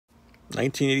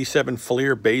1987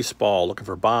 Fleer Baseball. Looking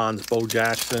for Bonds, Bo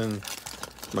Jackson,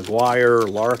 McGuire,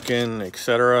 Larkin,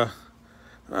 etc.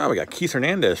 Oh, we got Keith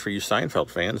Hernandez for you Seinfeld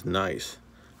fans. Nice.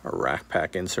 A rack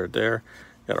pack insert there.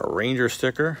 Got a Ranger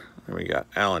sticker. And we got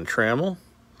Alan Trammell.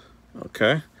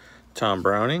 Okay. Tom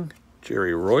Browning,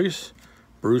 Jerry Royce,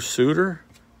 Bruce Sutter,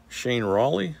 Shane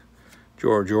Rawley,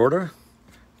 George Orta,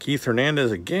 Keith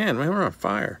Hernandez again. Man, we're on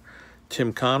fire.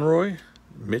 Tim Conroy,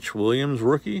 Mitch Williams,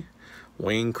 rookie,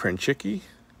 Wayne Krenchicki,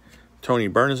 Tony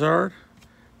Bernazard,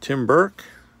 Tim Burke,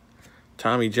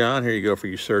 Tommy John. Here you go for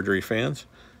you surgery fans.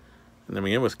 And then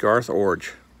we end with Garth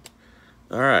Orge.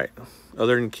 All right.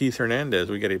 Other than Keith Hernandez,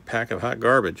 we get a pack of hot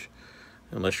garbage,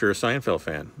 unless you're a Seinfeld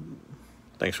fan.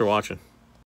 Thanks for watching.